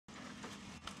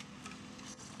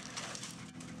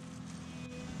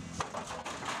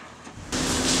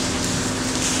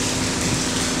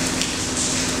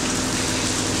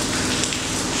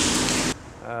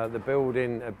The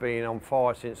building had been on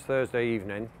fire since Thursday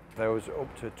evening. There was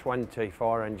up to 20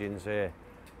 fire engines here,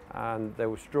 and they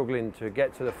were struggling to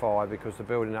get to the fire because the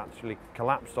building actually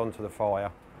collapsed onto the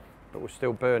fire but was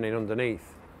still burning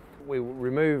underneath. We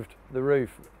removed the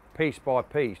roof piece by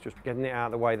piece, just getting it out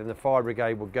of the way. Then the fire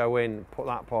brigade would go in, put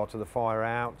that part of the fire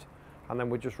out, and then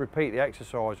we'd just repeat the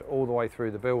exercise all the way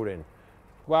through the building.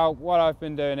 Well, what I've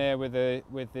been doing here with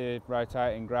the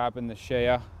rotating grab and the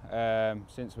shear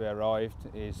since we arrived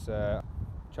is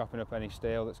chopping up any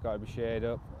steel that's got to be sheared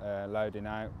up, loading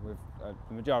out.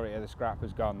 The majority of the scrap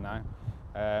has gone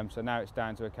now, so now it's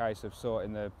down to a case of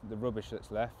sorting the rubbish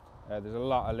that's left. There's a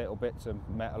lot of little bits of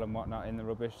metal and whatnot in the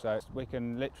rubbish, so we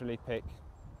can literally pick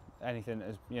anything that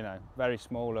is, you know, very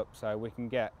small up, so we can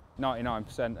get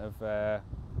 99% of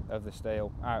the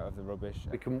steel out of the rubbish.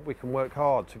 We can work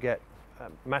hard to get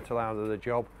metal out of the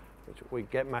job, which we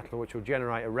get metal which will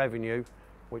generate a revenue,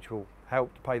 which will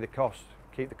help to pay the cost,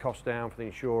 keep the cost down for the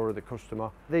insurer, the customer.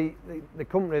 The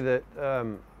company that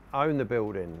own the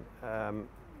building,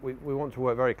 we want to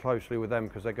work very closely with them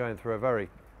because they're going through a very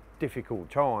difficult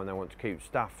time. They want to keep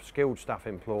skilled staff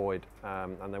employed,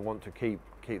 and they want to keep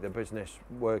the business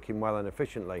working well and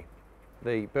efficiently.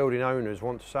 The building owners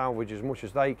want to salvage as much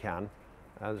as they can.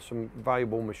 There's some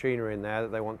valuable machinery in there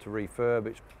that they want to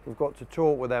refurbish. We've got to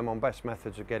talk with them on best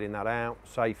methods of getting that out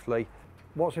safely.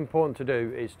 What's important to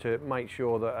do is to make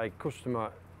sure that a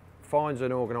customer finds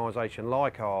an organisation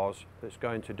like ours that's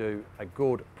going to do a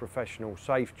good, professional,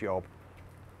 safe job,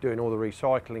 doing all the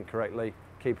recycling correctly,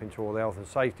 keeping to all the health and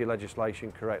safety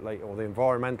legislation correctly, or the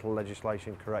environmental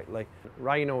legislation correctly.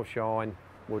 Rain or shine,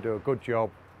 we'll do a good job,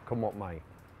 come what may.